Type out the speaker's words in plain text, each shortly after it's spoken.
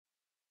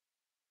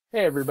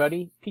Hey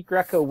everybody, Pete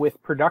Greco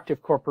with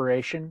Productive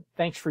Corporation.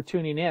 Thanks for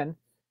tuning in.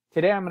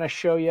 Today I'm going to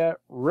show you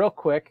real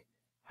quick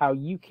how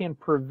you can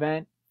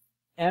prevent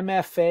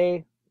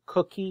MFA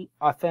cookie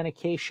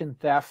authentication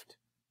theft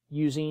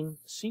using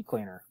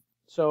CCleaner.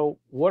 So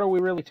what are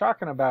we really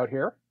talking about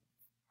here?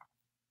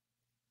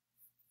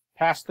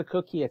 Past the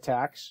cookie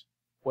attacks.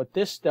 What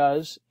this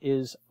does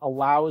is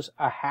allows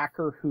a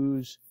hacker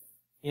who's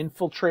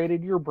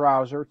infiltrated your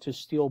browser to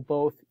steal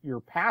both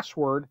your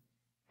password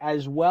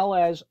as well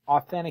as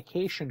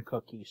authentication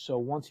cookies. So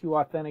once you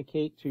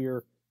authenticate to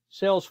your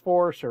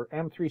Salesforce or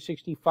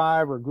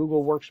M365 or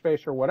Google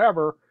Workspace or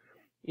whatever,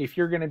 if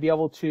you're going to be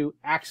able to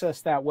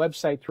access that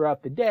website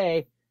throughout the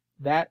day,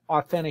 that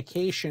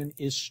authentication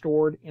is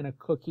stored in a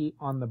cookie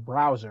on the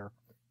browser.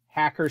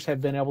 Hackers have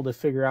been able to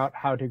figure out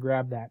how to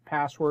grab that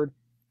password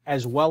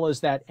as well as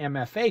that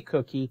MFA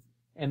cookie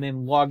and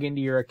then log into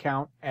your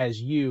account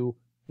as you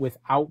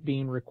without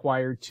being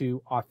required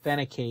to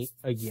authenticate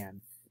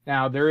again.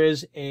 Now, there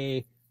is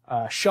a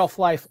shelf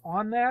life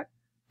on that,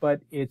 but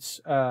it's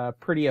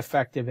pretty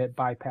effective at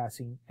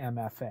bypassing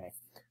MFA.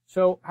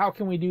 So how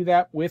can we do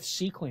that with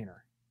CCleaner?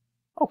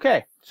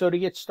 Okay, so to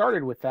get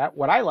started with that,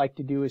 what I like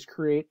to do is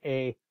create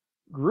a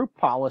group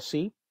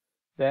policy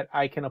that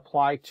I can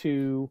apply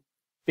to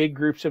big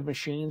groups of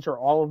machines or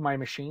all of my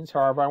machines,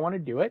 however I want to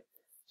do it.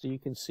 So you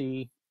can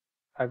see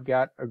I've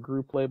got a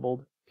group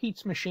labeled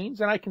Pete's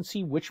machines, and I can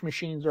see which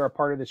machines are a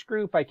part of this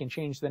group. I can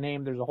change the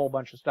name. There's a whole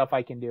bunch of stuff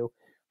I can do.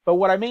 But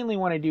what I mainly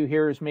want to do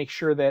here is make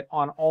sure that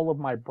on all of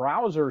my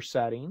browser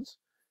settings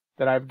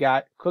that I've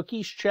got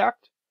cookies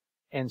checked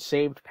and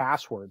saved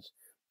passwords.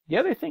 The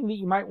other thing that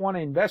you might want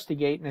to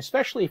investigate, and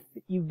especially if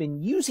you've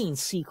been using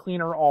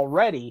CCleaner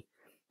already,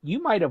 you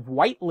might have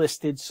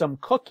whitelisted some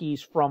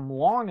cookies from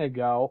long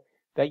ago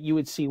that you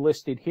would see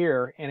listed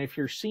here. And if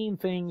you're seeing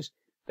things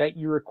that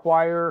you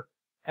require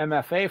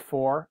MFA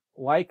for,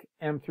 like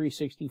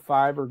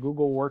M365 or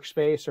Google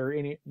Workspace or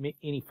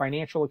any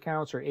financial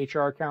accounts or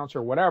HR accounts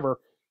or whatever,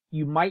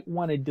 you might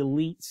want to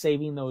delete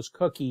saving those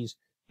cookies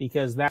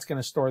because that's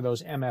going to store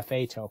those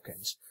MFA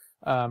tokens,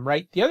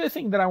 right? The other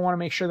thing that I want to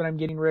make sure that I'm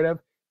getting rid of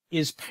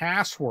is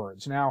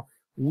passwords. Now,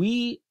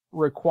 we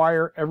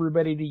require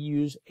everybody to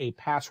use a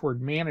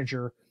password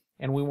manager,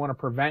 and we want to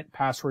prevent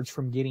passwords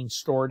from getting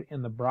stored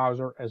in the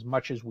browser as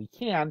much as we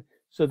can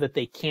so that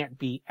they can't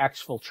be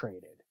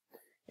exfiltrated.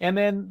 And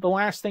then the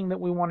last thing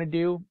that we want to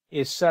do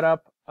is set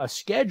up a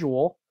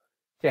schedule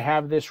to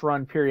have this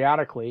run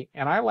periodically,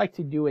 and I like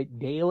to do it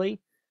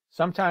daily.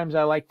 Sometimes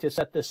I like to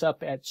set this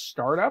up at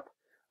startup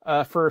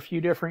for a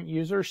few different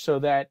users so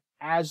that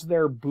as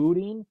they're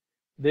booting,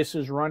 this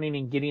is running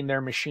and getting their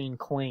machine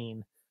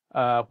clean.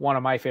 One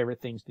of my favorite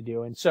things to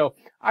do. And so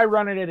I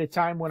run it at a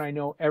time when I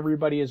know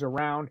everybody is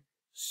around.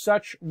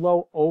 Such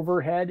low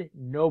overhead,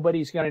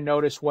 nobody's going to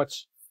notice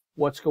what's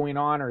going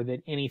on or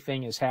that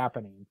anything is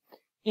happening.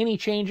 Any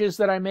changes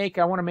that I make,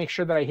 I want to make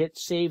sure that I hit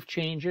save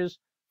changes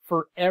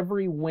for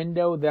every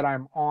window that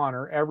I'm on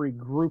or every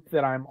group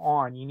that I'm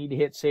on. You need to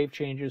hit save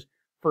changes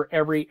for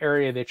every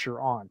area that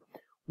you're on.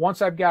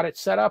 Once I've got it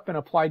set up and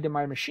applied to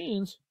my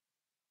machines,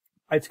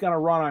 it's going to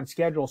run on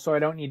schedule, so I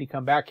don't need to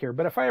come back here.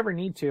 But if I ever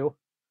need to,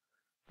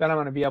 then I'm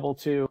going to be able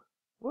to,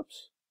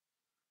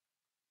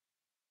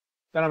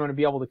 then I'm going to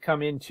be able to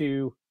come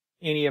into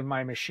any of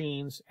my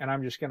machines, and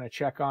I'm just going to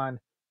check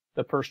on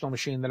the personal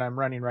machine that I'm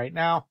running right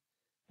now,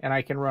 and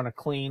I can run a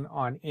clean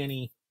on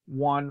any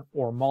one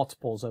or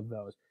multiples of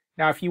those.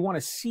 Now, if you want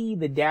to see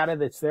the data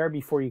that's there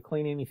before you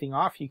clean anything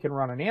off, you can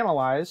run an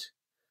analyze,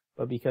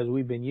 but because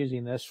we've been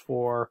using this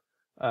for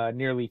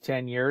nearly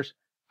 10 years,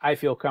 I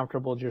feel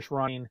comfortable just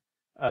running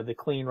the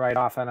clean right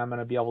off, and I'm going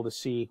to be able to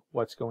see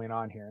what's going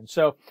on here. And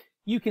so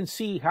you can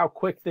see how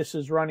quick this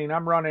is running.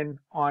 I'm running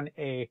on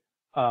a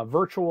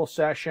virtual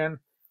session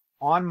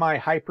on my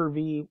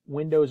Hyper-V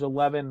Windows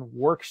 11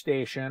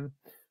 workstation,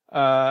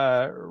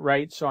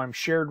 right? So I'm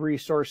shared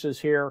resources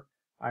here.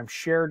 I'm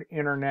shared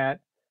internet,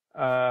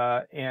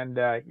 and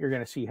you're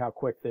going to see how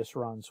quick this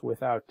runs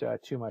without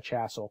too much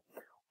hassle.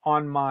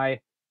 On my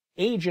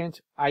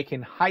agent, I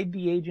can hide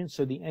the agent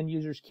so the end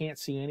users can't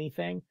see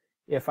anything.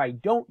 If I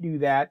don't do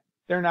that,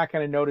 they're not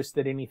going to notice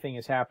that anything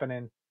is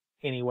happening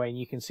anyway. And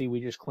you can see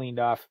we just cleaned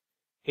off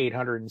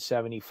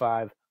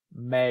 875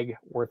 meg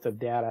worth of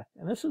data.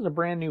 And this is a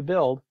brand new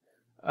build.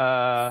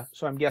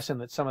 So I'm guessing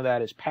that some of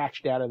that is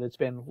patch data that's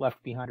been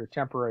left behind or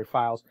temporary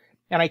files.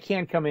 And I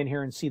can come in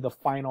here and see the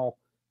final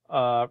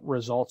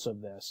results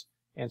of this.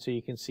 And so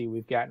you can see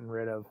we've gotten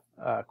rid of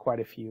quite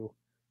a few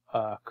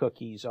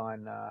cookies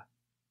on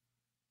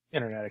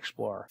Internet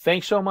Explorer.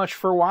 Thanks so much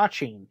for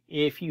watching.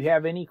 If you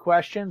have any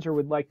questions or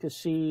would like to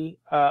see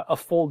a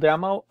full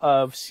demo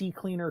of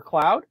CCleaner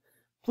Cloud,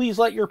 please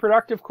let your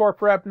Productive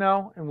Corp rep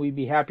know, and we'd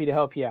be happy to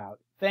help you out.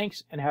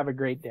 Thanks, and have a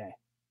great day.